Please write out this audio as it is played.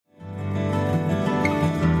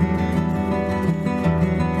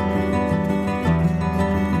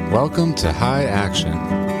Welcome to High Action.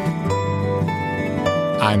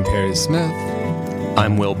 I'm Perry Smith.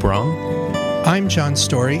 I'm Will Brum. I'm John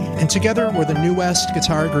Story, and together we're the New West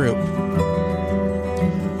Guitar Group.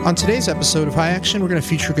 On today's episode of High Action, we're going to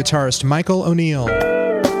feature guitarist Michael O'Neill.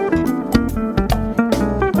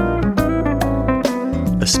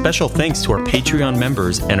 A special thanks to our Patreon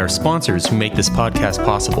members and our sponsors who make this podcast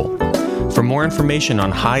possible. For more information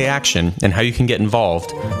on High Action and how you can get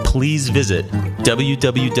involved, please visit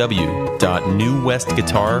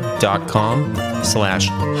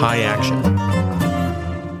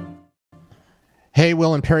www.newwestguitar.com/highaction. Hey,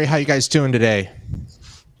 Will and Perry, how you guys doing today?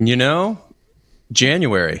 You know,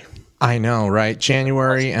 January. I know, right?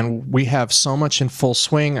 January, and we have so much in full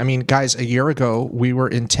swing. I mean, guys, a year ago, we were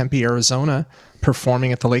in Tempe, Arizona,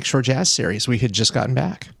 performing at the Lakeshore Jazz Series. We had just gotten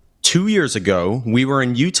back. 2 years ago, we were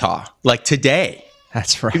in Utah, like today.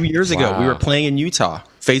 That's right. 2 years ago, we were playing in Utah.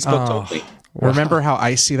 Facebook told me. Remember how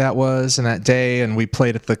icy that was in that day? And we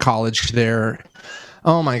played at the college there.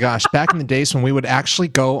 Oh my gosh, back in the days when we would actually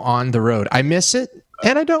go on the road. I miss it,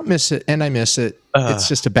 and I don't miss it, and I miss it. It's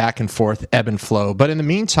just a back and forth ebb and flow. But in the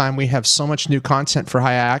meantime, we have so much new content for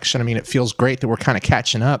High Action. I mean, it feels great that we're kind of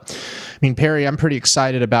catching up. I mean, Perry, I'm pretty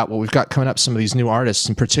excited about what we've got coming up, some of these new artists,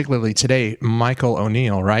 and particularly today, Michael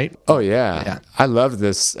O'Neill, right? Oh, yeah. I loved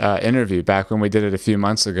this interview back when we did it a few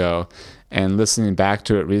months ago. And listening back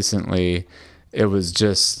to it recently, it was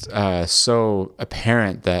just so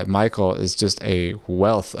apparent that Michael is just a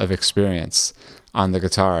wealth of experience on the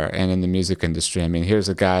guitar and in the music industry. I mean, here's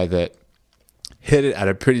a guy that hit it at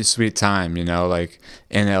a pretty sweet time, you know, like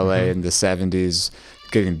in LA in the 70s,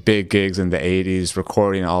 getting big gigs in the 80s,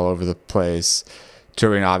 recording all over the place,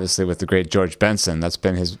 touring obviously with the great George Benson. That's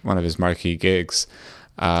been one of his marquee gigs.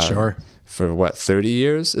 Sure. For what, 30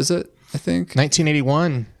 years, is it? I think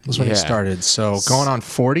 1981 was when he started. So going on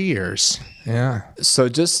 40 years. Yeah. So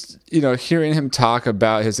just, you know, hearing him talk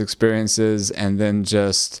about his experiences and then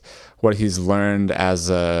just what he's learned as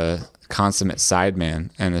a consummate sideman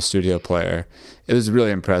and a studio player, it was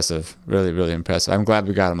really impressive. Really, really impressive. I'm glad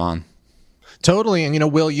we got him on. Totally. And, you know,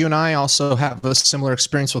 Will, you and I also have a similar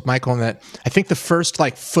experience with Michael in that I think the first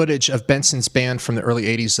footage of Benson's band from the early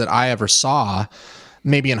 80s that I ever saw,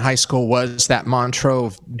 maybe in high school, was that Montreux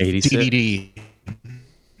DVD.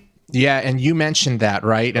 Yeah, and you mentioned that,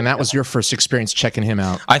 right? And that was your first experience checking him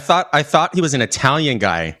out. I thought he was an Italian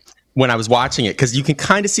guy when I was watching it, because you can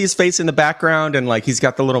kind of see his face in the background, and he's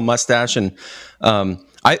got the little mustache. And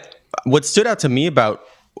what stood out to me about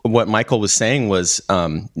what Michael was saying was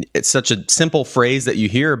it's such a simple phrase that you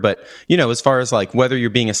hear, but you know, as far as whether you're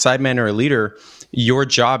being a sideman or a leader, your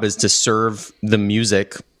job is to serve the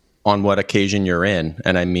music on what occasion you're in.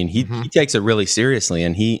 And I mean, he takes it really seriously,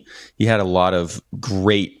 and he had a lot of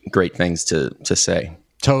great things to say.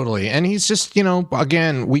 Totally. And he's just, you know,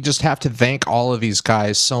 again, we just have to thank all of these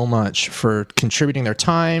guys so much for contributing their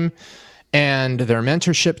time and their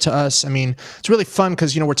mentorship to us. I mean, it's really fun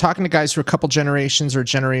because, you know, we're talking to guys who are a couple generations or a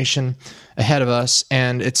generation ahead of us,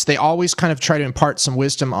 and they always kind of try to impart some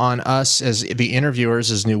wisdom on us as the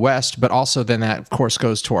interviewers as New West, but also then that, of course,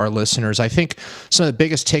 goes to our listeners. I think some of the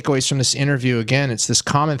biggest takeaways from this interview, again, it's this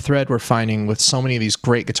common thread we're finding with so many of these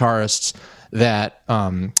great guitarists that,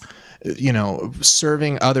 you know,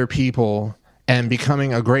 serving other people and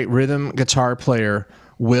becoming a great rhythm guitar player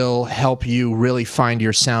will help you really find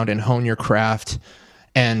your sound and hone your craft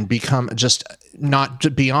and become just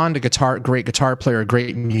not beyond a great guitar player, a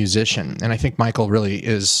great musician. And I think Michael really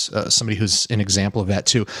is somebody who's an example of that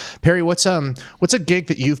too. Perry, what's a gig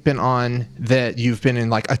that you've been on that you've been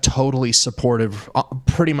in a totally supportive,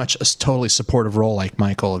 pretty much a totally supportive role like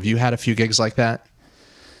Michael? Have you had a few gigs like that?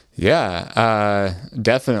 Yeah,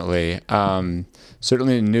 definitely.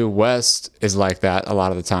 Certainly New West is like that a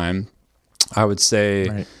lot of the time. I would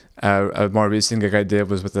say a more recent gig I did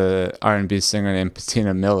was with a R&B singer named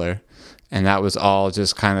Patina Miller, and that was all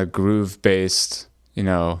just kind of groove-based, you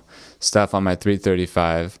know, stuff on my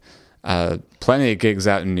 335. Plenty of gigs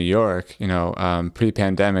out in New York, you know,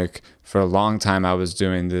 pre-pandemic. For a long time I was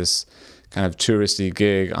doing this kind of touristy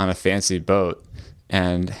gig on a fancy boat,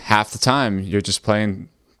 and half the time you're just playing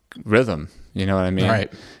rhythm, you know what I mean?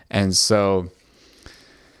 Right. And so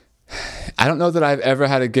I don't know that I've ever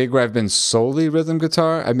had a gig where I've been solely rhythm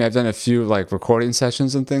guitar. I mean, I've done a few recording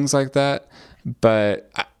sessions and things like that, but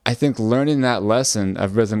I think learning that lesson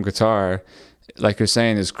of rhythm guitar, like you're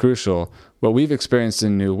saying, is crucial. What we've experienced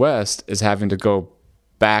in New West is having to go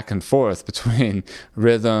back and forth between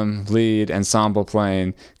rhythm, lead, ensemble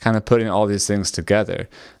playing, kind of putting all these things together.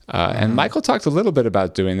 And Michael talked a little bit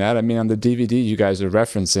about doing that. I mean, on the DVD you guys are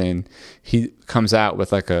referencing, he comes out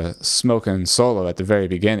with like a smoking solo at the very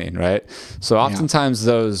beginning, right? So oftentimes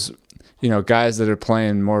those, guys that are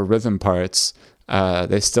playing more rhythm parts,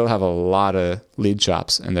 they still have a lot of lead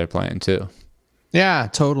chops in their playing too. Yeah,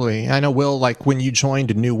 totally. I know, Will, like when you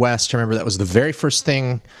joined New West, I remember that was the very first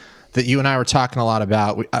thing that you and I were talking a lot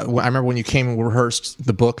about. I remember when you came and rehearsed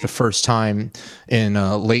the book the first time in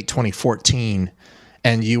late 2014,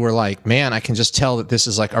 and you were like, man, I can just tell that this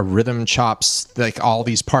is like a rhythm chops, like all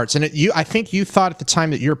these parts. And I think you thought at the time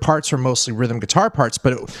that your parts were mostly rhythm guitar parts,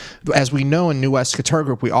 but as we know in New West Guitar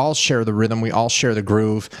Group, we all share the rhythm, we all share the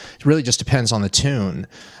groove. It really just depends on the tune.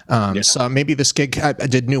 So maybe this gig,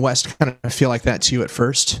 did New West kind of feel like that to you at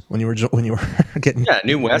first when you were getting? Yeah,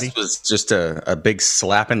 New West was just a big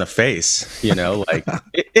slap in the face, like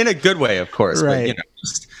in a good way, of course, right. But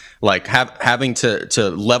just like having to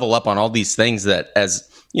level up on all these things that, as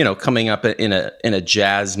coming up in a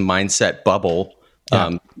jazz mindset bubble,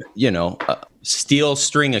 steel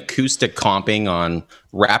string acoustic comping on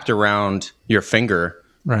wrapped around your finger,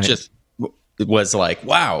 right. Just was like,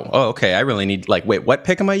 wow, oh, okay, I really need, like, wait, what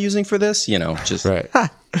pick am I using for this? Just right.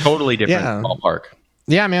 Totally different ballpark.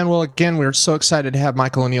 Yeah, man. Well, again, we're so excited to have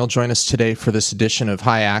Michael O'Neill join us today for this edition of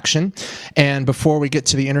High Action. And before we get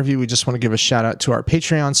to the interview, we just want to give a shout out to our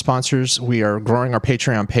Patreon sponsors. We are growing our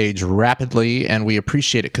Patreon page rapidly, and we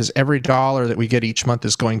appreciate it because every dollar that we get each month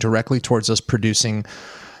is going directly towards us producing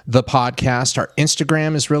the podcast. Our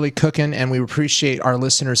Instagram is really cooking, and we appreciate our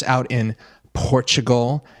listeners out in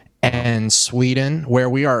Portugal and Sweden, where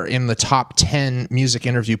we are in the top 10 music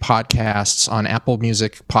interview podcasts on Apple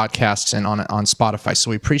Music Podcasts and on Spotify.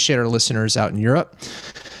 So we appreciate our listeners out in Europe.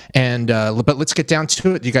 And but let's get down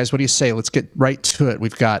to it. You guys, what do you say? Let's get right to it.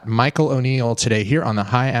 We've got Michael O'Neill today here on the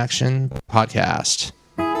High Action Podcast.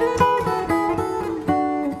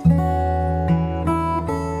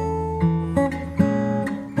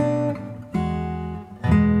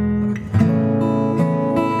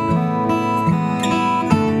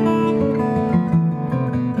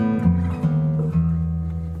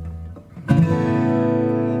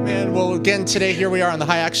 Again, today, here we are on the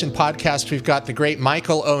High Action Podcast. We've got the great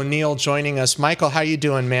Michael O'Neill joining us. Michael, how you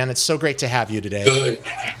doing, man? It's so great to have you today.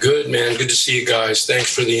 Good, man. Good to see you guys.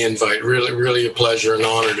 Thanks for the invite. Really, really a pleasure and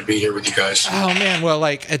honor to be here with you guys. Oh, man. Well,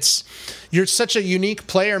 you're such a unique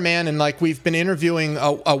player, man, and we've been interviewing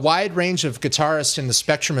a wide range of guitarists in the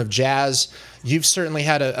spectrum of jazz. You've certainly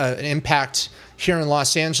had an impact here in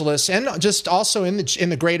Los Angeles and just also in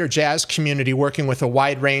the greater jazz community, working with a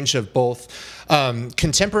wide range of both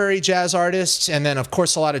contemporary jazz artists and then, of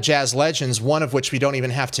course, a lot of jazz legends, one of which we don't even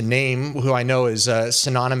have to name, who I know is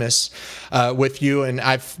synonymous with you. And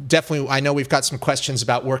I know we've got some questions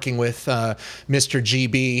about working with Mr.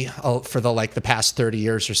 GB for the past 30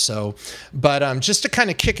 years or so. But just to kind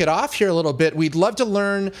of kick it off here a little bit, we'd love to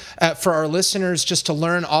learn for our listeners, just to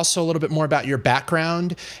learn also a little bit more about your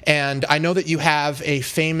background. And I know that you have a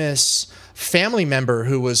famous family member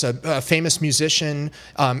who was a famous musician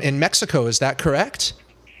in Mexico. Is that correct?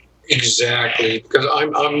 Exactly, because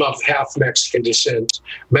I'm of half Mexican descent,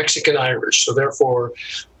 Mexican-Irish. So therefore,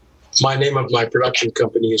 my name of my production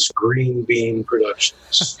company is Green Bean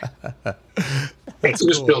Productions. It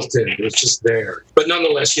was built in. It was just there. But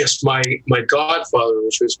nonetheless, yes, my godfather,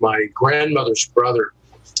 which was my grandmother's brother,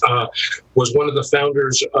 was one of the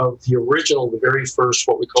founders of the very first,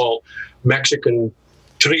 what we call Mexican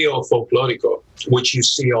trio folklorico, which you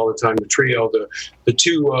see all the time. The trio, the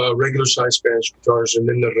two regular-sized Spanish guitars, and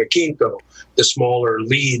then the requinto, the smaller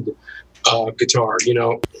lead guitar.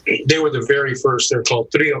 They were the very first. They're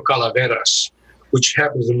called Trio Calaveras, which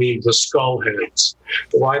happens to mean the skull heads.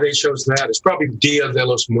 Why they chose that is probably Dia de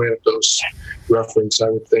los Muertos reference, I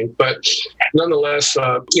would think. But nonetheless,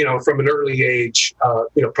 from an early age,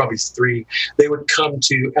 probably 3, they would come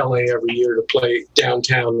to LA every year to play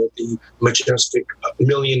downtown at the majestic $1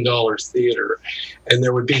 million theater. And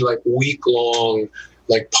there would be week-long,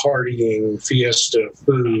 partying, fiesta,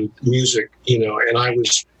 food, music, and I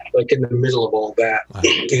was in the middle of all that,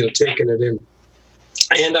 taking it in.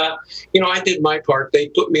 And, I did my part. They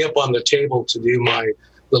put me up on the table to do my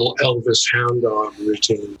little Elvis hound dog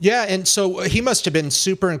routine. Yeah, and so he must have been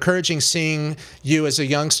super encouraging seeing you as a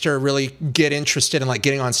youngster really get interested in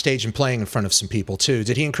getting on stage and playing in front of some people too.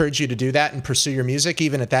 Did he encourage you to do that and pursue your music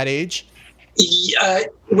even at that age? Yeah,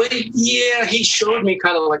 he showed me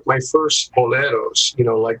kind of my first boleros,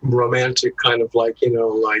 romantic kind of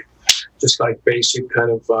just basic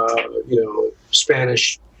kind of,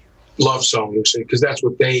 Spanish love songs, because that's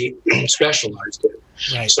what they specialized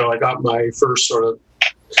in. Right. So I got my first sort of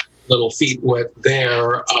little feet wet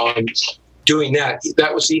there. doing that.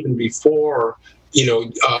 That was even before,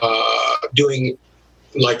 doing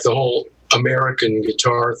like the whole American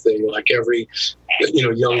guitar thing, like every,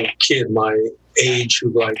 young kid my age who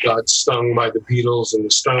like got stung by the Beatles and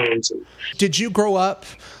the Stones. And did you grow up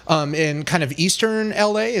in kind of eastern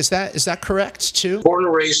LA? Is that correct too? Born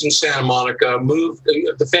and raised in Santa Monica.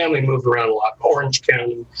 The family moved around a lot, Orange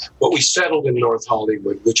County, but we settled in North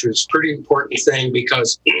Hollywood, which was a pretty important thing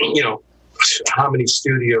because, how many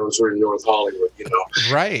studios were in North Hollywood,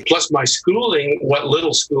 Right. Plus my schooling, what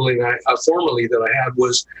little schooling I formerly that I had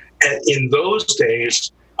was in those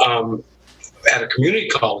days, at a community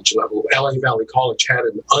college level, LA Valley College had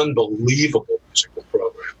an unbelievable musical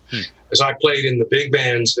program. As I played in the big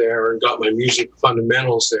bands there and got my music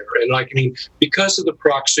fundamentals there. And because of the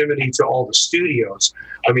proximity to all the studios,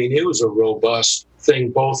 it was a robust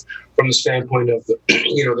thing, both from the standpoint of the,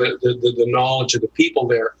 the knowledge of the people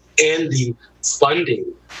there and the funding.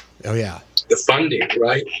 Oh, yeah. The funding,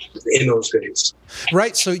 right, in those days.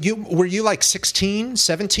 Right. So were you like 16,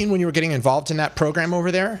 17 when you were getting involved in that program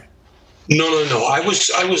over there? No. I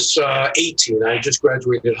was 18. I just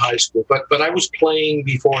graduated high school, but I was playing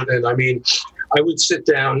before then. I would sit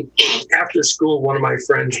down after school. One of my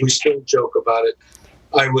friends, we still joke about it.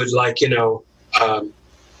 I would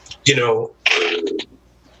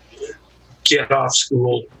get off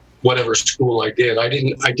school, whatever school I did. I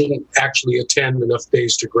didn't actually attend enough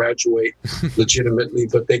days to graduate legitimately,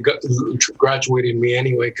 but they graduated me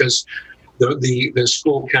anyway because the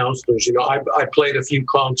school counselors, I played a few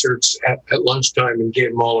concerts at lunchtime and gave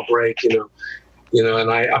them all a break, and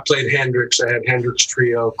I played Hendrix. I had Hendrix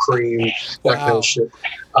Trio, Cream, that kind of shit.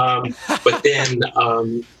 But then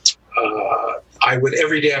I would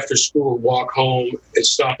every day after school walk home and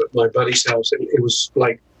stop at my buddy's house, and it was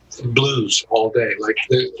like blues all day, like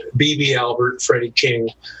the B.B. Albert, Freddie King.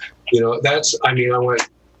 I went,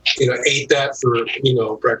 ate that for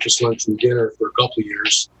breakfast, lunch, and dinner for a couple of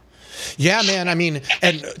years. Yeah, man.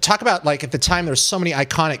 And talk about like at the time, there's so many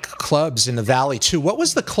iconic clubs in the Valley too. What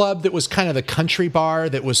was the club that was kind of the country bar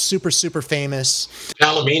that was super, super famous?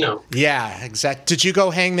 Palomino. Yeah, exactly. Did you go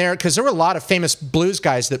hang there? Because there were a lot of famous blues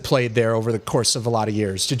guys that played there over the course of a lot of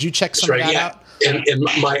years. Did you check some of that out? And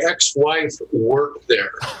my ex-wife worked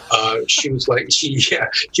there. She was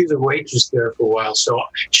a waitress there for a while. So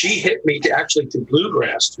she hit me to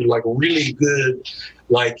bluegrass, to like really good,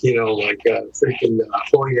 freaking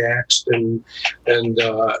Hoyt Axton and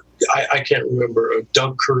I can't remember,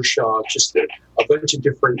 Doug Kershaw, just a bunch of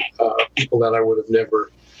different people that I would have never,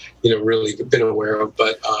 really been aware of.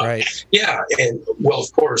 But right. Yeah, and well,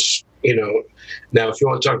 of course, now if you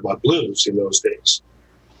want to talk about blues in those days,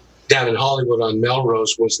 down in Hollywood on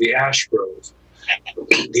Melrose was the Ash Grove.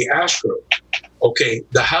 The Ash Grove. Okay,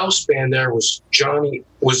 the house band there was Johnny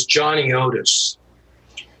Otis.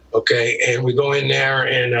 Okay, and we go in there,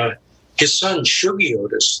 and his son Shuggy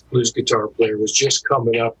Otis, blues guitar player, was just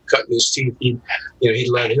coming up, cutting his teeth. He'd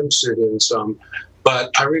let him sit in some. But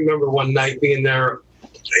I remember one night being there,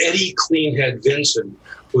 Eddie Cleanhead Vinson,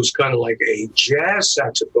 who was kind of like a jazz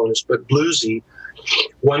saxophonist, but bluesy.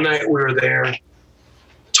 One night we were there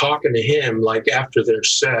talking to him, like after their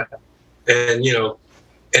set, and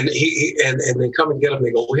and they come and get him.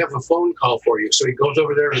 They go, "We have a phone call for you." So he goes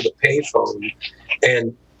over there to the payphone,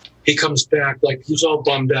 and he comes back like he's all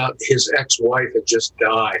bummed out. His ex-wife had just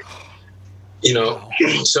died.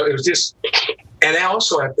 So it was just. And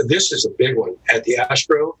also, this is a big one. At the Ash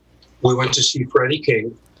Grove, we went to see Freddie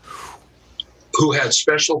King, who had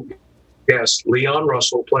special guest Leon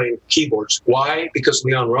Russell playing keyboards. Why? Because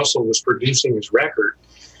Leon Russell was producing his record.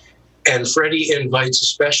 And Freddie invites a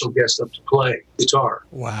special guest up to play guitar.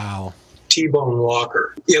 Wow. T-Bone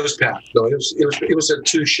Walker. It was packed. No, it was a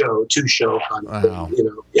two show kind of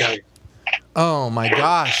thing. Yeah. Oh my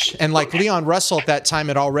gosh. And like Leon Russell at that time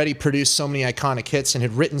had already produced so many iconic hits and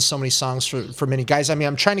had written so many songs for many guys.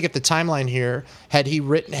 I'm trying to get the timeline here. Had he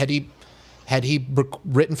written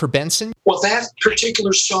for Benson? Well, that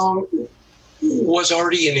particular song was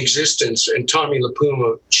already in existence, and Tommy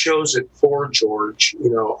LaPuma chose it for George.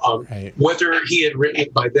 Right. Whether he had written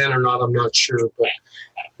it by then or not, I'm not sure.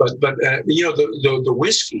 But the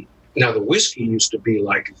whiskey. Now the whiskey used to be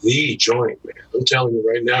like the joint, man. I'm telling you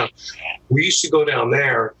right now. We used to go down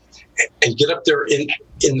there and get up there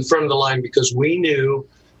in front of the line because we knew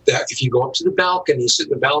that if you go up to the balcony, sit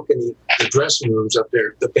in the balcony, the dressing room's up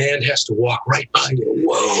there, the band has to walk right by you.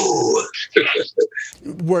 Whoa.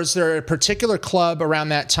 Was there a particular club around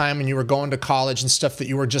that time when you were going to college and stuff that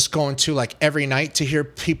you were just going to like every night to hear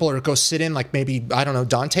people or go sit in, like maybe, I don't know,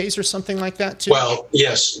 Dante's or something like that too? Well,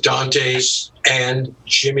 yes, Dante's and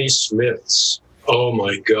Jimmy Smith's. Oh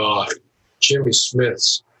my God. Jimmy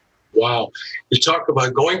Smith's. Wow. You talk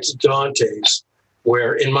about going to Dante's,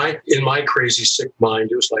 where in my crazy sick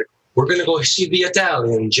mind, it was like, we're going to go see the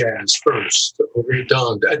Italian jazz first over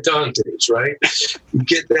at Dante's, right? You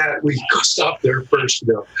get that, we stop there first,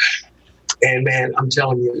 And man, I'm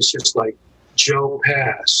telling you, it's just like Joe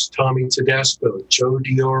Pass, Tommy Tedesco, Joe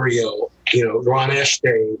Diorio, Ron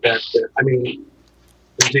Este back then. I mean,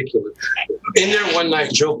 ridiculous. In there one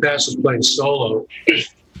night, Joe Pass was playing solo.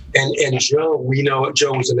 And Joe, we know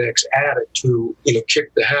Joe was an ex-addict who,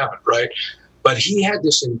 kicked the habit, right? But he had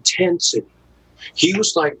this intensity. He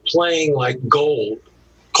was like playing like gold,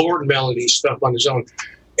 chord melody stuff on his own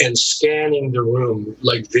and scanning the room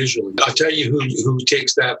like visually. I'll tell you who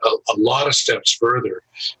takes that a lot of steps further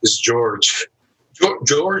is George.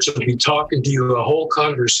 George will be talking to you a whole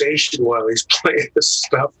conversation while he's playing this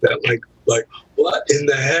stuff that like what in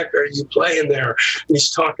the heck are you playing there? And he's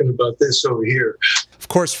talking about this over here. Of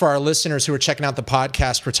course, for our listeners who are checking out the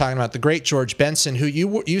podcast, we're talking about the great George Benson, who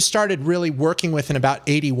you started really working with in about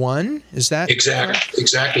 81. Is that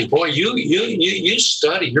exactly? Boy, you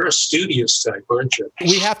study. You're a studious type, aren't you?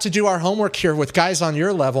 We have to do our homework here with guys on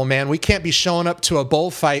your level, man. We can't be showing up to a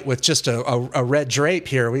bullfight with just a red drape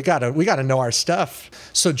here. We gotta know our stuff.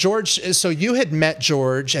 So George, you had met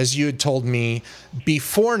George, as you had told me,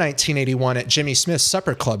 before 1981 at Jimmy Smith's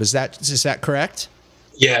Supper Club. Is that correct?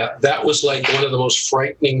 Yeah, that was like one of the most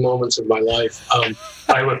frightening moments of my life.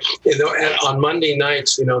 I would, on Monday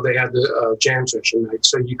nights, they had the jam session night.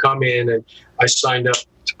 So you come in, and I signed up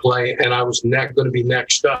to play, and I was going to be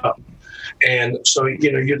next up. And so,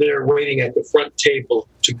 you're there waiting at the front table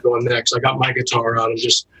to go next. I got my guitar out. I'm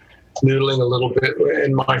just noodling a little bit.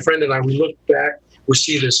 And my friend and I, we look back, we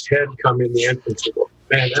see this head come in the entrance. We go,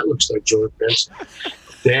 man, that looks like George Benson.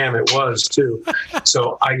 Damn, it was too.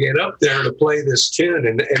 So I get up there to play this tune,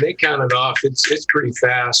 and they counted off. It's pretty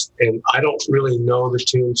fast, and I don't really know the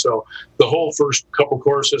tune. So the whole first couple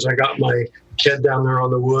choruses, I got my head down there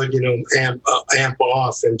on the wood, amp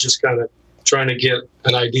off, and just kind of trying to get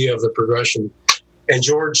an idea of the progression. And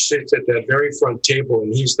George sits at that very front table,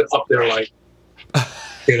 and he's up there like,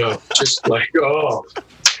 just like, oh.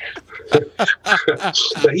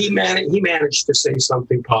 But he managed to say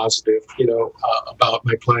something positive, about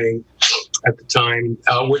my playing at the time,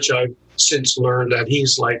 which I've since learned that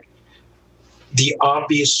he's like the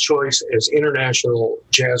obvious choice as international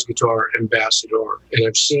jazz guitar ambassador. And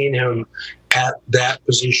I've seen him at that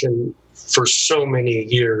position for so many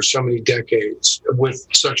years, so many decades, with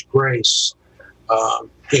such grace, and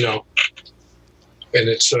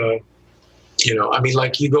it's,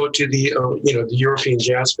 like you go to the, the European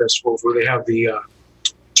Jazz Festivals where they have the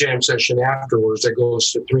jam session afterwards that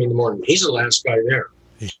goes to 3 a.m. He's the last guy there.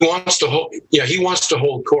 He wants to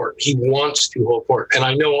hold court. He wants to hold court. And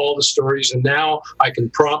I know all the stories, and now I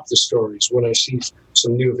can prompt the stories when I see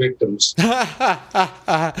some new victims.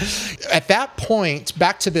 At that point,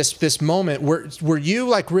 back to this moment, were you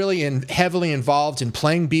like really heavily involved in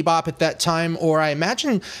playing bebop at that time? Or I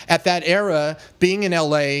imagine at that era, being in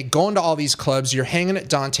LA, going to all these clubs, you're hanging at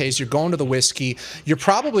Dante's, you're going to the Whiskey, you're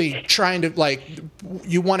probably trying to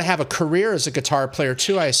you want to have a career as a guitar player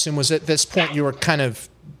too, I assume. Was at this point you were kind of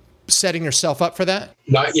setting yourself up for that?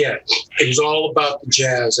 Not yet. It was all about the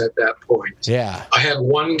jazz at that point. Yeah. I had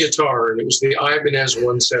one guitar, and it was the Ibanez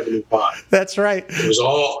 175. That's right. It was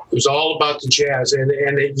all about the jazz, and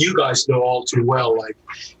you guys know all too well. Like,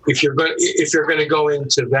 if you're going to go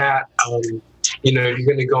into that, you're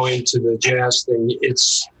going to go into the jazz thing.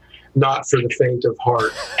 It's not for the faint of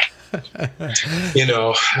heart.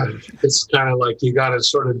 It's kind of like you got to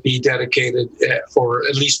sort of be dedicated for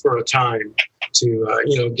at least for a time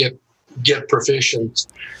to get proficient.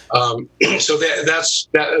 So that's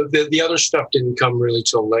the other stuff didn't come really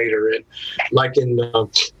till later. It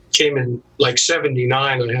came in like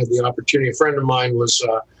 79. I had the opportunity. A friend of mine was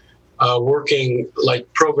working like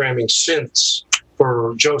programming synths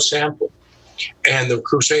for Joe Sample, and the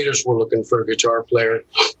Crusaders were looking for a guitar player,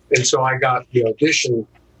 and so I got the audition.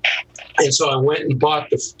 And so I went and bought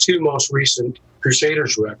the 2 most recent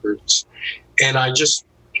Crusaders records, and I just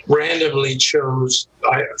randomly chose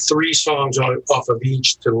 3 songs off of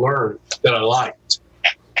each to learn that I liked.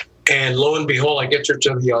 And lo and behold, I get to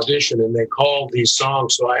the audition, and they called these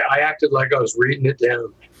songs, so I acted like I was reading it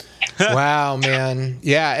down. Wow, man.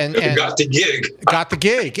 Yeah, and got the gig. Got the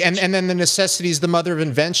gig. And then the necessity is the mother of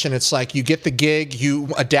invention. It's like you get the gig, you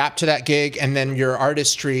adapt to that gig, and then your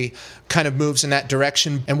artistry kind of moves in that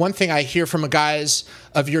direction. And one thing I hear from guys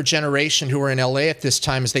of your generation who were in LA at this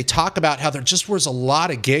time is they talk about how there just was a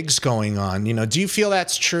lot of gigs going on. Do you feel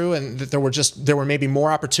that's true, and that there were maybe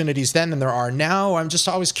more opportunities then than there are now? I'm just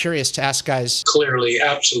always curious to ask guys. Clearly,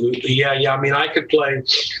 absolutely. Yeah. I mean, I could play.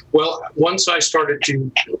 Well, once I started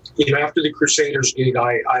to, after the Crusaders gig,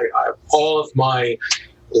 I all of my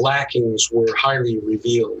lackings were highly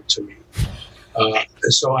revealed to me.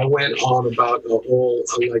 So I went on about a whole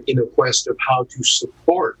quest of how to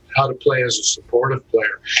play as a supportive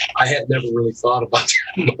player. I had never really thought about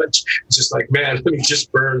that much. It's just like, man, let me just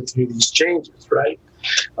burn through these changes, right?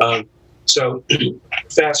 So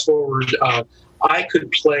fast forward, I could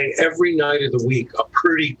play every night of the week a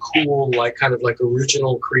pretty cool, kind of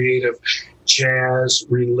original creative jazz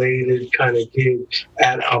related kind of gig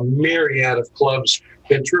at a myriad of clubs.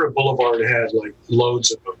 Ventura Boulevard had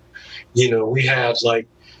loads of them. We had you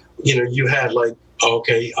had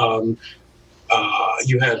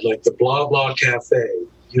the Blah Blah Cafe,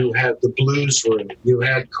 you had the Blues Room, you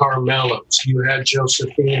had Carmelo's, you had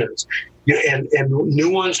Josefina's, and new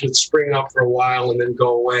ones would spring up for a while and then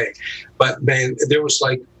go away. But man, there was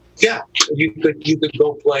you could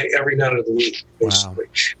go play every night of the week, basically.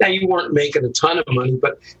 Wow. Now, you weren't making a ton of money,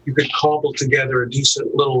 but you could cobble together a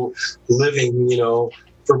decent little living,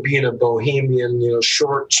 for being a bohemian,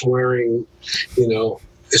 shorts wearing,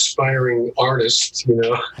 aspiring artist,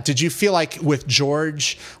 Did you feel like with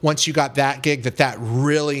George, once you got that gig, that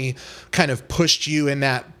really kind of pushed you in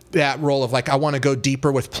that role of I want to go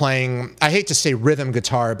deeper with playing, I hate to say rhythm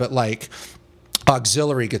guitar, but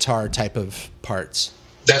auxiliary guitar type of parts?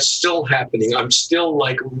 That's still happening. I'm still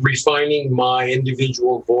refining my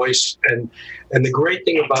individual voice. And the great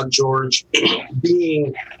thing about George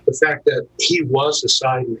being the fact that he was a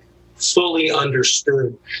sideman, fully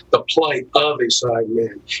understood the plight of a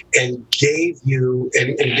sideman, and gave me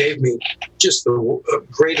just a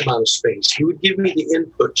great amount of space. He would give me the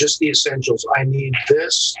input, just the essentials. I need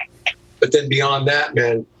this. But then beyond that,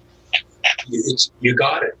 man, you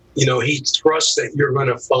got it. He trusts that you're going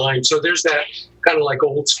to find. So there's that kind of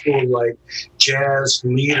old school, jazz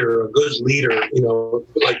leader, a good leader,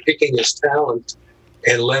 picking his talent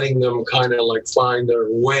and letting them kind of find their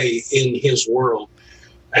way in his world.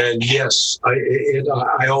 And yes,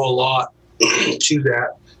 I owe a lot to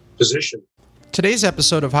that position. Today's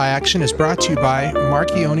episode of High Action is brought to you by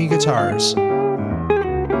Marchione Guitars.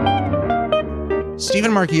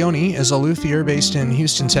 Stephen Marchione is a luthier based in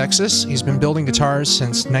Houston, Texas. He's been building guitars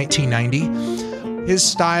since 1990. His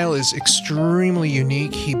style is extremely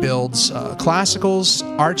unique. He builds classicals,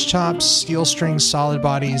 arch tops, steel strings, solid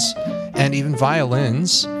bodies, and even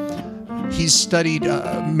violins. He's studied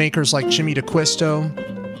makers like Jimmy D'Acquisto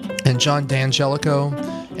and John D'Angelico,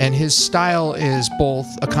 and his style is both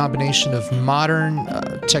a combination of modern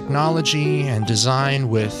technology and design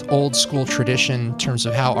with old school tradition in terms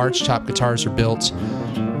of how archtop guitars are built.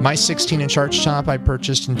 My 16-inch archtop I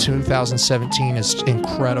purchased in 2017 is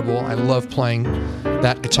incredible. I love playing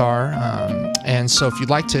that guitar. And so if you'd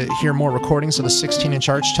like to hear more recordings of the 16-inch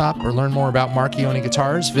archtop or learn more about Marchione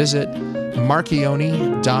guitars, visit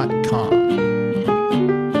marchione.com.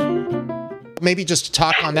 Maybe just to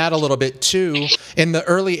talk on that a little bit too. In the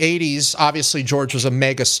early 80s, obviously George was a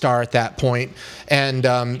mega star at that point. And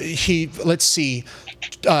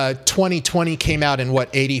 2020 came out in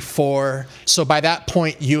 84. So by that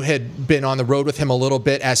point, you had been on the road with him a little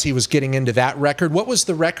bit as he was getting into that record. What was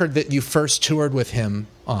the record that you first toured with him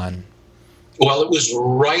on? Well, it was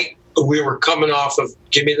we were coming off of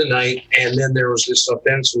Give Me the Night, and then there was this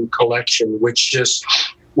Benson collection, which just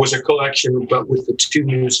was a collection, but with the two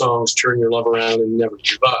new songs, Turn Your Love Around and Never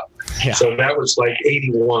Give Up. Yeah. So that was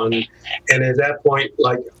 81. And at that point,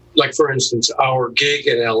 for instance, our gig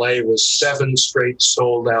in LA was 7 straight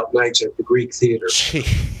sold out nights at the Greek Theater.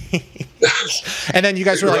 And then you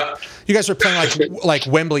guys were playing like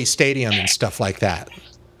Wembley Stadium and stuff like that.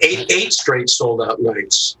 8 straight sold out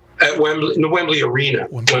nights at Wembley Arena.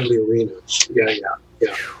 Wembley Arena.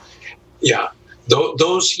 Yeah.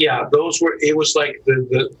 Those were, it was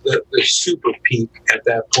the super peak at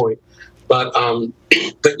that point. But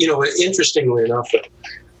interestingly enough,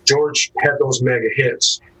 George had those mega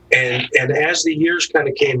hits. And as the years kind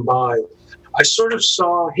of came by, I sort of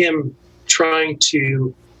saw him trying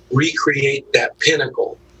to recreate that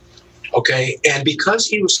pinnacle. Okay. And because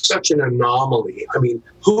he was such an anomaly, I mean,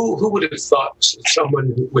 who would have thought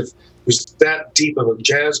someone who's that deep of a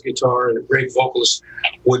jazz guitar and a great vocalist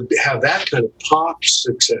would have that kind of pop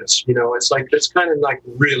success? It's kind of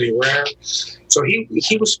really rare. So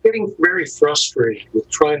he was getting very frustrated with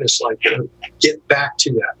trying to get back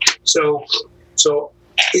to that. So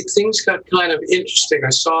things got kind of interesting. I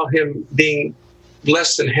saw him being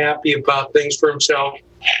less than happy about things for himself.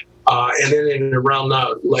 And then in around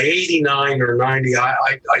like 89 or 90,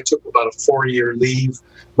 I took about a 4-year leave.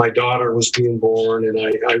 My daughter was being born, and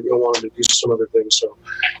I wanted to do some other things. So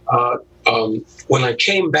when I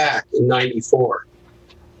came back in 94,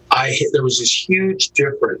 there was this huge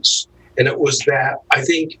difference. And it was that, I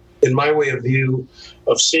think, in my way of view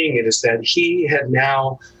of seeing it, is that he had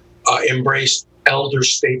now embraced elder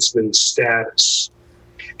statesman status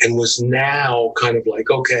and was now kind of like,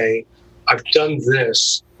 okay, I've done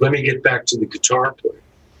this. Let me get back to the guitar playing.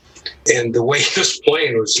 And the way he was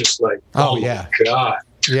playing was just like, oh yeah. My God.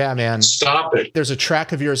 Yeah, man. Stop it. There's a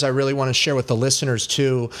track of yours I really want to share with the listeners,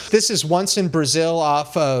 too. This is Once in Brazil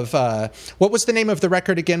off of, what was the name of the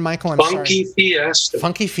record again, Michael? Funky Fiesta.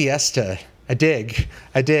 Funky Fiesta. I dig.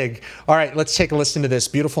 All right, let's take a listen to this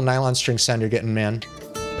beautiful nylon string sound you're getting, man.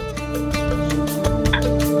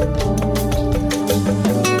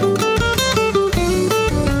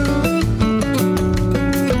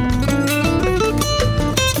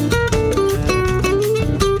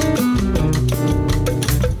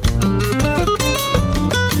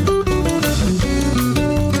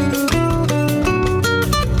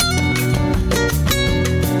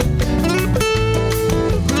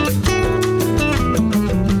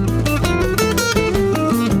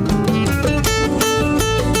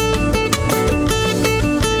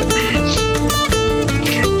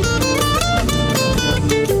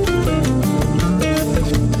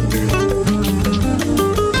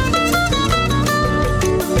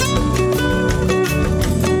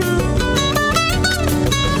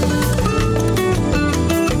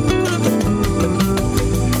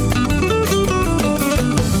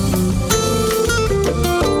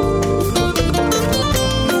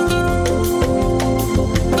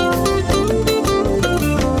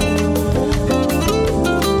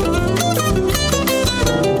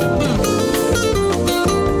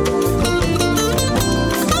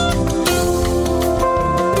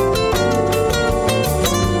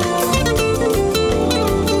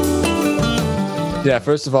 Yeah,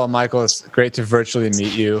 first of all, Michael, it's great to virtually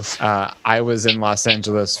meet you. I was in Los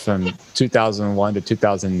Angeles from 2001 to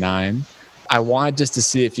 2009. I wanted just to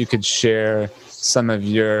see if you could share some of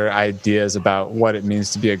your ideas about what it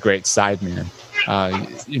means to be a great sideman.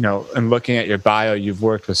 And looking at your bio, you've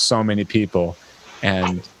worked with so many people,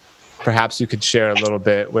 and perhaps you could share a little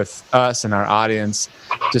bit with us and our audience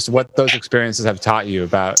just what those experiences have taught you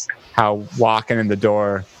about how walking in the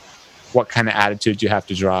door, what kind of attitude you have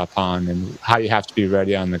to draw upon, and how you have to be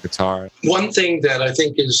ready on the guitar. One thing that I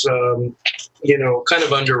think is, kind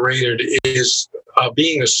of underrated is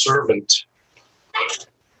being a servant.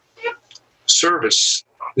 Service.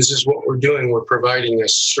 This is what we're doing. We're providing a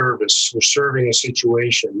service. We're serving a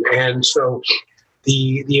situation. And so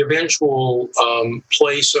the eventual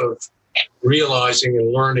place of realizing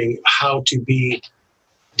and learning how to be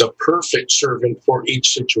the perfect servant for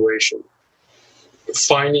each situation,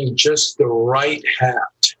 finding just the right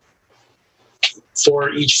hat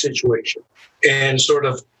for each situation, and sort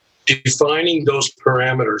of defining those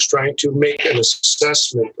parameters, trying to make an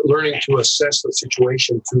assessment, learning to assess the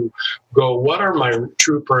situation, to go, what are my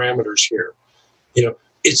true parameters here?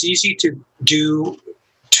 It's easy to do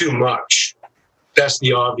too much. That's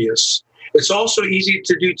the obvious. It's also easy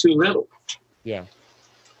to do too little. Yeah.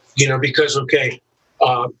 Because,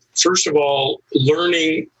 first of all,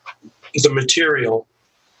 learning the material,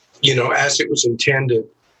 as it was intended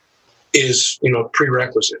is,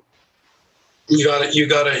 prerequisite. You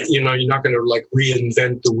gotta, you're not going to like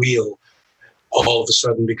reinvent the wheel all of a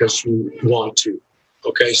sudden because you want to.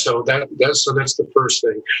 Okay. So that's the first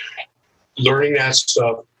thing, learning that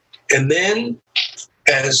stuff. And then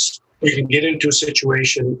as you can get into a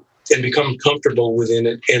situation and become comfortable within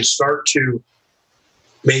it and start to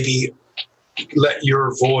maybe let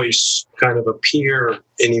your voice kind of appear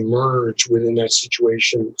and emerge within that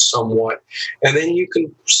situation somewhat. And then you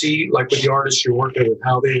can see, like with the artists you're working with,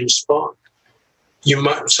 how they respond.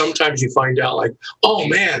 Sometimes you find out like, oh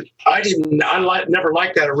man, never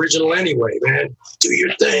liked that original anyway, man. Do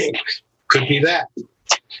your thing. Could be that.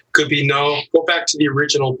 Could be no, go back to the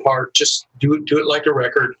original part. Just do it like a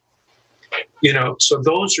record. So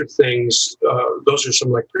those are things, those are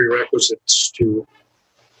some like prerequisites to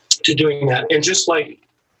doing that. And just like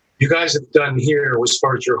you guys have done here as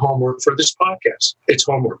far as your homework for this podcast, it's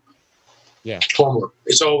homework. Yeah. Homework.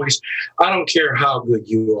 It's always, I don't care how good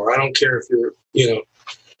you are. I don't care if you're, the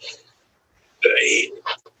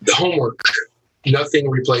homework, nothing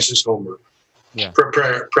replaces homework. Yeah.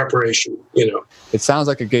 Preparation, It sounds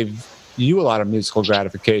like it gave you a lot of musical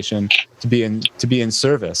gratification to be in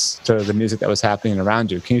service to the music that was happening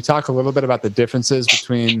around you. Can you talk a little bit about the differences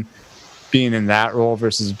between being in that role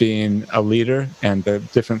versus being a leader and the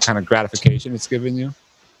different kind of gratification it's given you?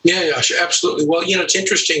 Yeah, absolutely. Well, it's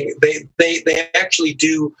interesting. They actually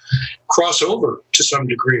do cross over to some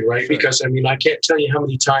degree, right? Sure. Because I can't tell you how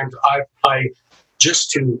many times I just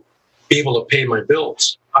to be able to pay my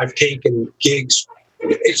bills, I've taken gigs.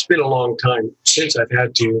 It's been a long time since I've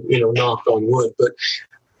had to, knock on wood, but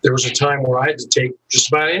there was a time where I had to take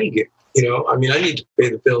just about any gig. I need to pay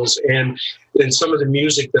the bills, and then some of the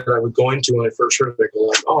music that I would go into when I first heard it, I go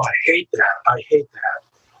like, "Oh, I hate that."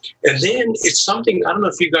 And then it's something, I don't know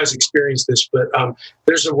if you guys experience this, but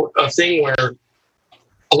there's a thing where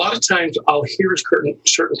a lot of times I'll hear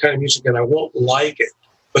certain kind of music and I won't like it,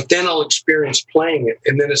 but then I'll experience playing it.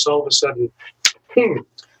 And then it's all of a sudden,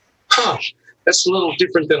 that's a little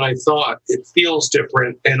different than I thought. It feels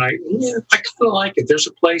different. And I kind of like it. There's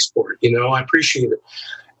a place for it. I appreciate it.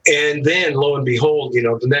 And then lo and behold,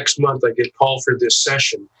 the next month I get called for this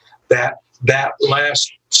session. That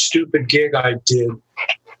last stupid gig I did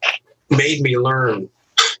made me learn,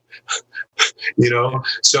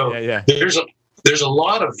 so yeah. There's a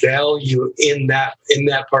lot of value in that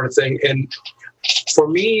part of thing. And for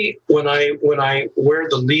me, when I wear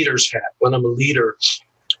the leader's hat, when I'm a leader,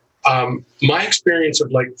 my experience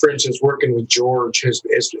of, like, for instance, working with George has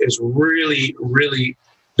really, really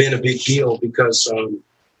been a big deal, because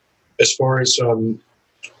as far as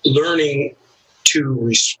learning to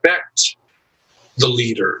respect the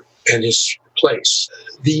leader and his place.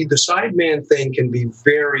 The sideman thing can be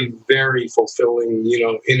very, very fulfilling,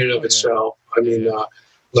 in and of itself.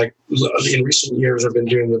 Like in recent years, I've been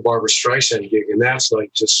doing the Barbra Streisand gig, and that's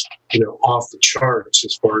like just, off the charts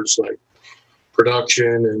as far as like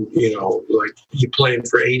production and, like you playing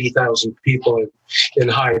for 80,000 people in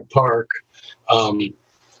Hyde Park.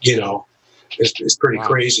 It's pretty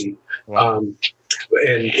crazy. Wow. And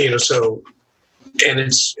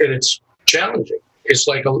it's challenging. It's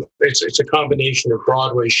like it's a combination of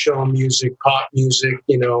Broadway show music, pop music,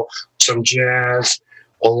 some jazz,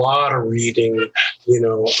 a lot of reading,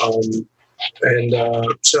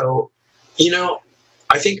 so,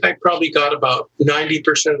 I think I probably got about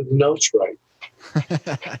 90% of the notes right.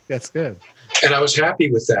 That's good. And I was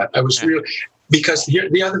happy with that. I was really, because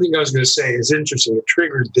the other thing I was going to say is interesting. It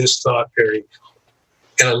triggered this thought, Perry,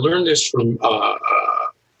 and I learned this from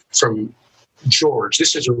George.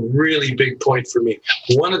 This is a really big point for me.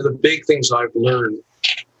 One of the big things I've learned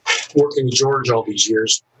working with George all these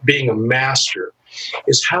years, being a master,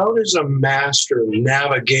 is how does a master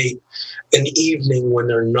navigate an evening when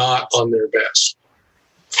they're not on their best?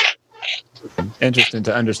 Interesting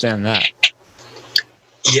to understand that.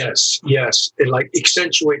 Yes. And like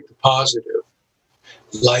accentuate the positive.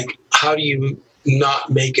 Like, how do you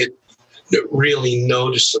not make it really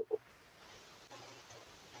noticeable?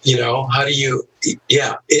 How do you?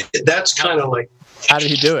 That's kind of like. How did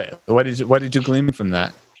he do it? What did you glean from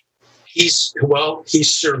that? He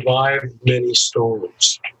survived many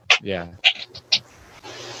storms. Yeah.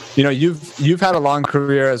 You've had a long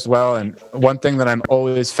career as well, and one thing that I'm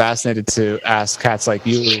always fascinated to ask cats like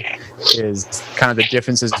you is kind of the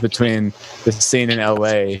differences between the scene in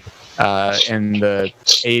LA in the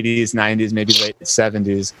 80s, 90s, maybe late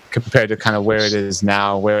 70s, compared to kind of where it is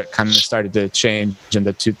now, where it kind of started to change in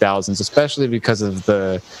the 2000s, especially because of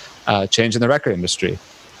the change in the record industry.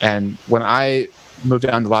 And when I moved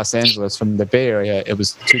down to Los Angeles from the Bay Area, it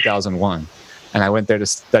was 2001. And I went there to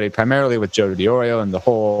study primarily with Joe DiOrio and the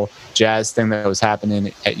whole jazz thing that was happening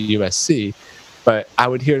at USC. But I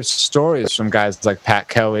would hear stories from guys like Pat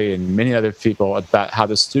Kelly and many other people about how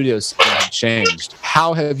the studio scene had changed.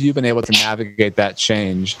 How have you been able to navigate that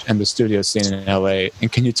change and the studio scene in LA?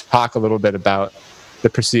 And can you talk a little bit about the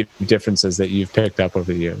perceived differences that you've picked up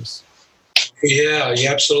over the years? Yeah,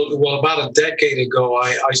 absolutely. Well, about a decade ago,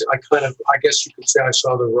 I guess you could say I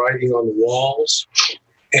saw the writing on the walls,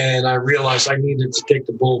 and I realized I needed to take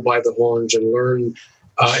the bull by the horns and learn,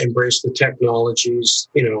 embrace the technologies,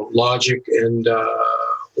 Logic and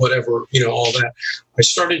whatever, all that. I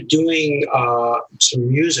started doing some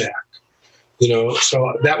Muzak,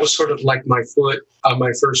 so that was sort of like my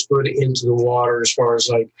first foot into the water as far as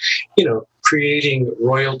like, creating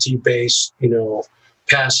royalty-based,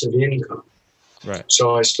 passive income. Right.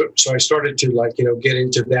 So I started to get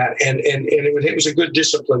into that, and it was a good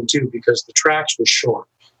discipline too, because the tracks were short,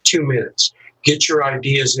 2 minutes. Get your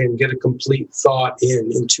ideas in, get a complete thought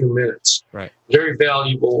in 2 minutes. Right. Very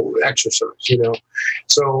valuable exercise,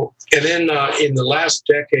 So, and then in the last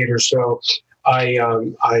decade or so, I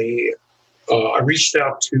I reached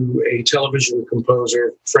out to a television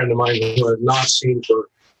composer, friend of mine who I had not seen for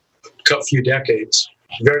a few decades.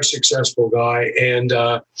 Very successful guy, and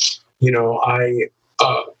I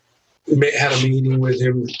had a meeting with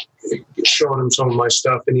him, showed him some of my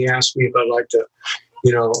stuff, and he asked me if I'd like to,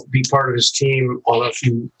 be part of his team on a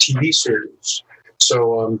few TV series.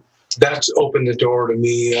 So that's opened the door to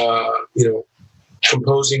me,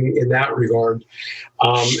 composing in that regard.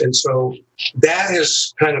 And so that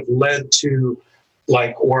has kind of led to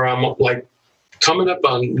where I'm coming up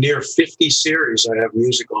on near 50 series I have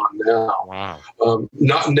music on now. Wow.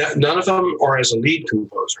 None of them are as a lead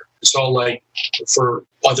composer. It's all for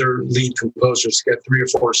other lead composers to get 3 or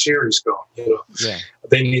 4 series going.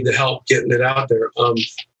 They need the help getting it out there.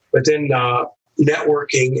 But then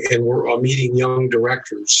networking, and we're meeting young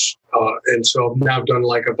directors. And so I've now done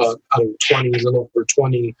about 20, a little over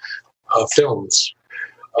 20 films,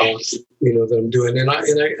 that I'm doing.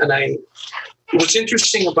 And I, what's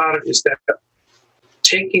interesting about it is that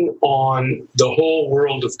taking on the whole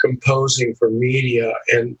world of composing for media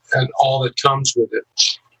and all that comes with it,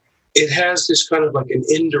 it has this kind of an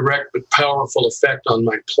indirect but powerful effect on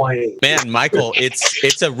my playing. Man, Michael,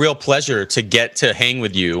 it's a real pleasure to get to hang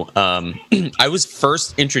with you. I was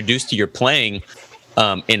first introduced to your playing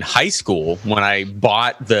in high school when I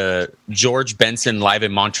bought the George Benson Live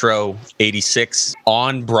in Montreux 86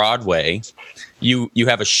 on Broadway. You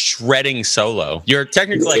have a shredding solo. You're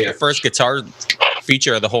technically the first guitar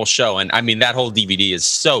feature of the whole show, and I mean that whole DVD is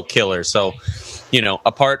so killer. So,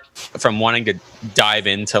 apart from wanting to dive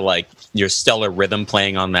into your stellar rhythm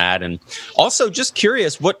playing on that, and also just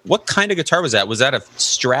curious, what kind of guitar was that? Was that a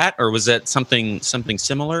Strat or was that something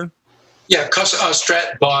similar? Yeah,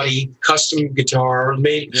 Strat body, custom guitar,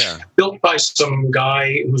 built by some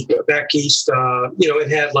guy who's back east.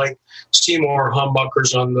 It had Seymour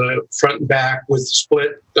humbuckers on the front and back with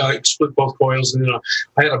split both coils, and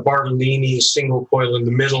I had a Bartolini single coil in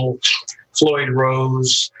the middle, Floyd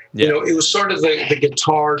Rose. It was sort of the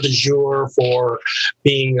guitar du jour for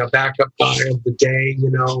being a backup guy of the day.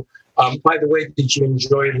 By the way, did you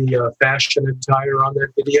enjoy the fashion attire on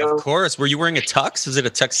that video? Of course. Were you wearing a tux? Is it a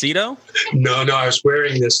tuxedo? No. I was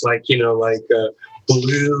wearing this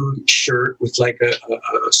blue shirt with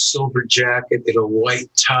a silver jacket and a white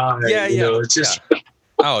tie. It's just.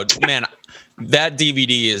 Oh man, that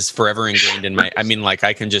DVD is forever ingrained in my. I mean,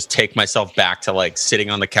 I can just take myself back to sitting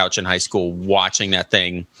on the couch in high school watching that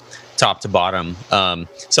thing, top to bottom.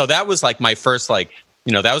 So that was my first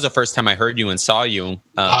that was the first time I heard you and saw you.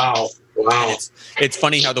 Wow. It's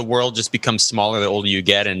funny how the world just becomes smaller the older you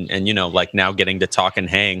get, and now getting to talk and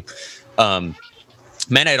hang.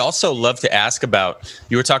 Man, I'd also love to ask about,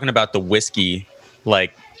 you were talking about the whiskey,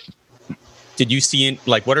 did you see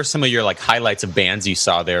what are some of your highlights of bands you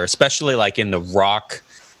saw there, especially in the rock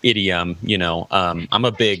idiom? I'm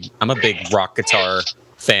a big rock guitar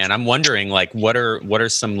fan. I'm wondering what are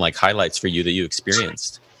some highlights for you that you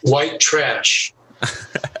experienced? White Trash.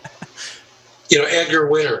 Edgar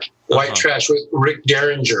Winter, White Trash with Rick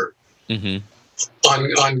Derringer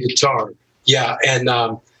on guitar. Yeah, and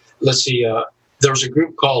let's see, there was a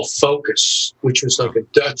group called Focus, which was a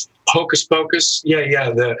Dutch Hocus Pocus.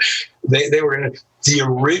 Yeah. They were in the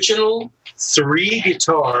original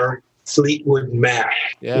 3-guitar Fleetwood Mac.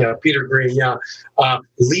 Yeah, Peter Green. Yeah,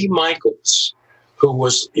 Lee Michaels, who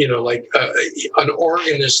was an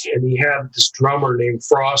organist, and he had this drummer named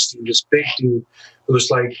Frosty, this big dude who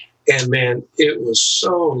was and man, it was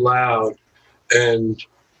so loud and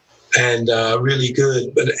really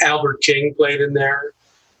good. But Albert King played in there.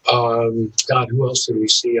 God, who else did we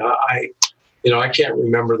see? I can't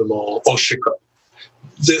remember them all. Oh,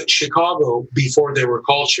 Chicago, before they were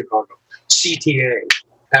called Chicago, CTA,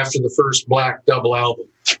 after the first Black Double album.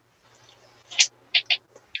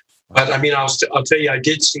 But I mean, I'll tell you, I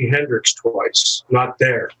did see Hendrix twice. Not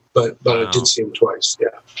there, but I did see him twice. Yeah.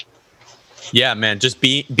 Yeah, man, just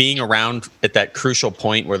being around at that crucial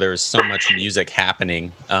point where there's so much music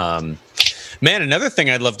happening. Man, another thing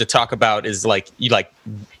I'd love to talk about is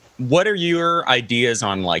what are your ideas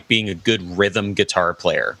on being a good rhythm guitar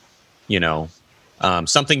player?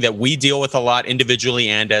 Something that we deal with a lot individually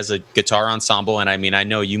and as a guitar ensemble. And I mean, I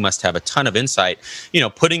know you must have a ton of insight,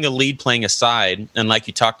 putting the lead playing aside, and like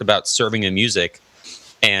you talked about, serving the music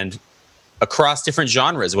and across different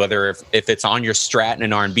genres, whether if it's on your Strat in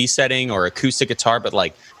an R&B setting or acoustic guitar, but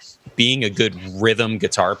being a good rhythm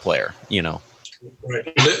guitar player, Right.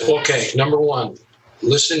 Okay, number 1,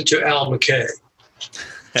 listen to Al McKay.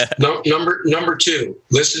 Number 2,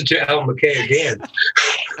 listen to Al McKay again.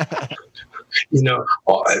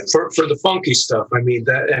 for the funky stuff. I mean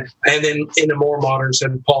that, and then in a more modern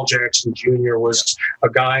sense, Paul Jackson Jr. was a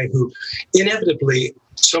guy who, inevitably,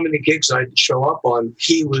 so many gigs I'd show up on,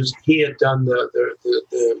 he had done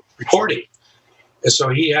the recording, and so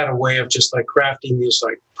he had a way of just like crafting these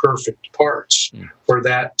like perfect parts for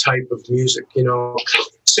that type of music.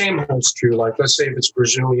 Same holds true. Like, let's say if it's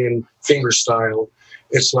Brazilian finger style,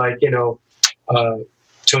 it's like Toninho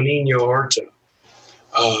Horta.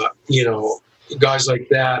 Guys like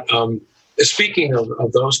that. Speaking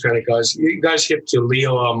of those kind of guys, you guys hip to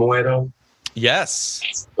Leo Almeida?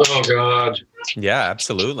 Yes. Oh God. Yeah,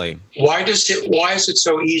 absolutely. Why is it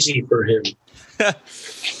so easy for him?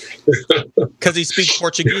 Because he speaks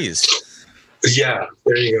Portuguese. Yeah,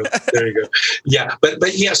 there you go. Yeah, but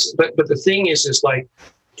yes, but the thing is like,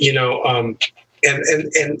 and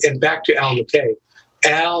back to Al McKay.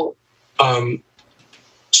 Al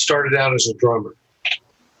started out as a drummer.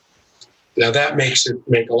 Now that makes it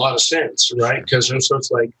make a lot of sense, right? Because so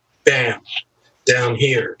it's like, bam, down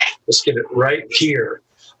here. Let's get it right here,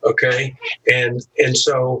 okay? And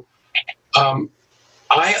so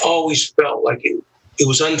I always felt like it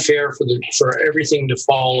was unfair for everything to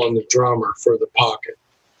fall on the drummer for the pocket.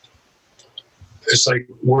 It's like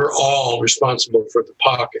we're all responsible for the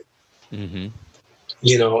pocket, and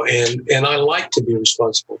I like to be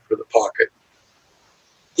responsible for the pocket,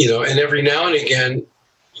 and every now and again,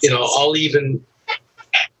 I'll even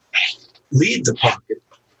lead the pocket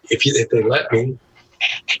if they let me.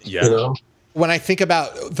 Yeah. When I think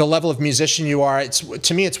about the level of musician you are,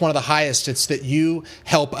 to me, it's one of the highest. It's that you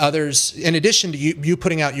help others, in addition to you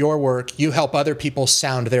putting out your work, you help other people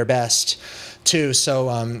sound their best too. So,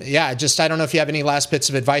 I don't know if you have any last bits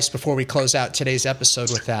of advice before we close out today's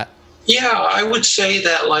episode with that. Yeah, I would say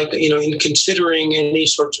that, like, in considering any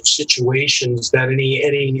sorts of situations that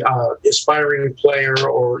any aspiring player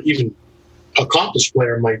or even accomplished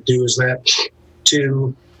player might do, is that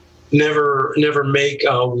to never make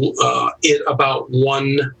it about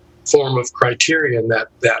one form of criterion that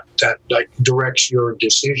like directs your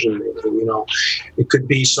decision making. It could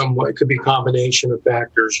be a combination of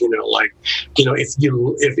factors. If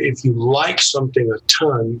you like something a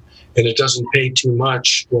ton and it doesn't pay too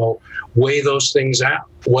much, well, weigh those things out.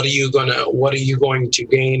 What are you going to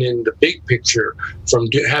gain in the big picture from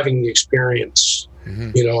having the experience?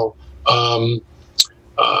 And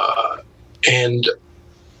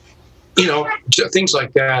things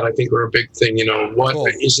like that, I think, are a big thing. Cool.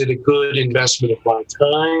 Is it a good investment of my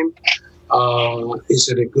time? Is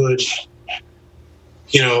it a good,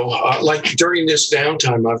 like during this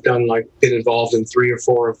downtime, I've been involved in 3 or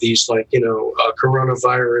 4 of these,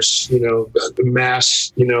 coronavirus,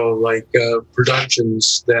 mass,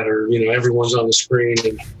 productions that are, everyone's on the screen.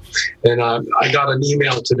 And I got an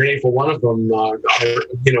email today for one of them.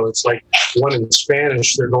 It's like one in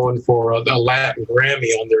Spanish. They're going for a Latin Grammy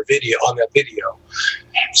on that video.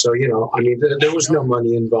 So, there was no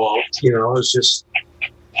money involved. It was just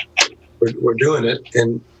we're doing it.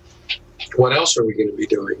 And what else are we going to be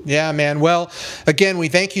doing? Yeah, man. Well, again, we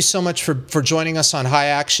thank you so much for joining us on High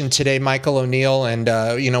Action today, Michael O'Neill. And,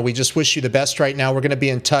 we just wish you the best right now. We're going to be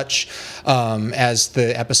in touch as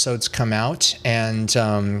the episodes come out. And,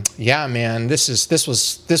 man, this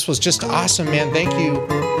was just awesome, man. Thank you.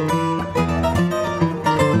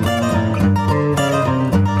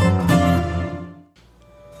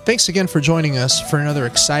 Thanks again for joining us for another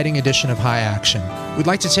exciting edition of High Action. We'd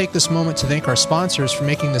like to take this moment to thank our sponsors for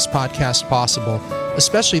making this podcast possible,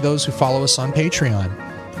 especially those who follow us on Patreon.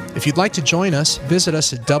 If you'd like to join us, visit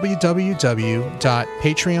us at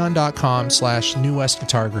www.patreon.com/New West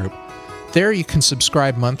Guitar Group. There you can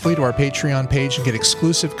subscribe monthly to our Patreon page and get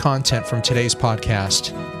exclusive content from today's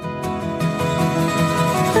podcast.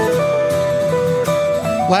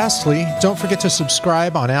 Lastly, don't forget to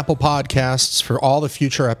subscribe on Apple Podcasts for all the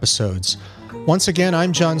future episodes. Once again,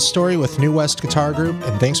 I'm John Story with New West Guitar Group,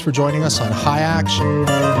 and thanks for joining us on High Action.